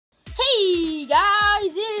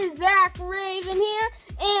guys, Zach Raven here,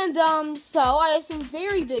 and so I have some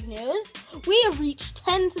very big news. We have reached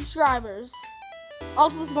 10 subscribers.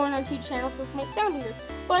 Also, this is going on 2 channels, so this might sound weird,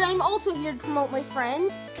 but I'm also here to promote my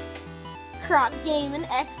friend,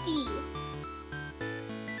 CROCgamingXD.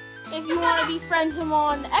 If you want to befriend him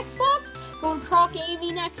on Xbox, go to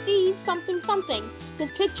CROCgamingXD something.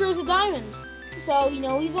 His picture is a diamond, so you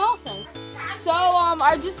know he's awesome. So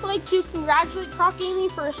I'd just like to congratulate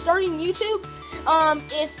CROCgaming for starting YouTube.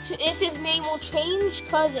 If his name will change,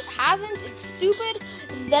 because it hasn't, it's stupid,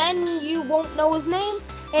 then you won't know his name.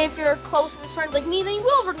 And if you're a close friend like me, then you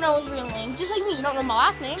will know his real name. Just like me, you don't know my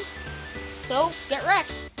last name. So, get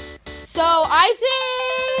wrecked. So, I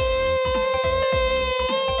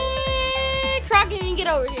say... CROCgaming, get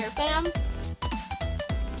over here, fam.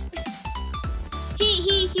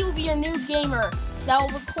 He'll be your new gamer that will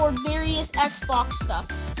record various Xbox stuff,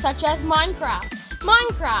 such as Minecraft,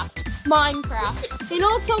 and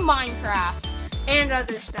also Minecraft. And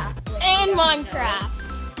other stuff. And Minecraft.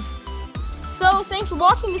 So, thanks for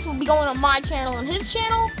watching. This will be going on my channel and his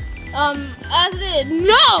channel. As it is.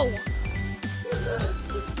 No!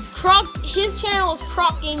 His channel is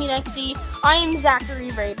CROCgamingXD. I am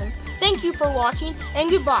Zachary Raven. Thank you for watching, and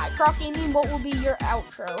goodbye. CROCgaming, what will be your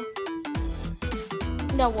outro?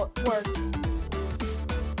 No, what works?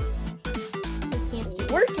 He's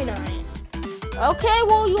working on it. Okay,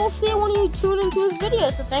 well, you'll see it when you tune into his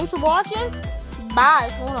video. So, thanks for watching. Bye.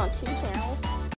 It's going on 2 channels.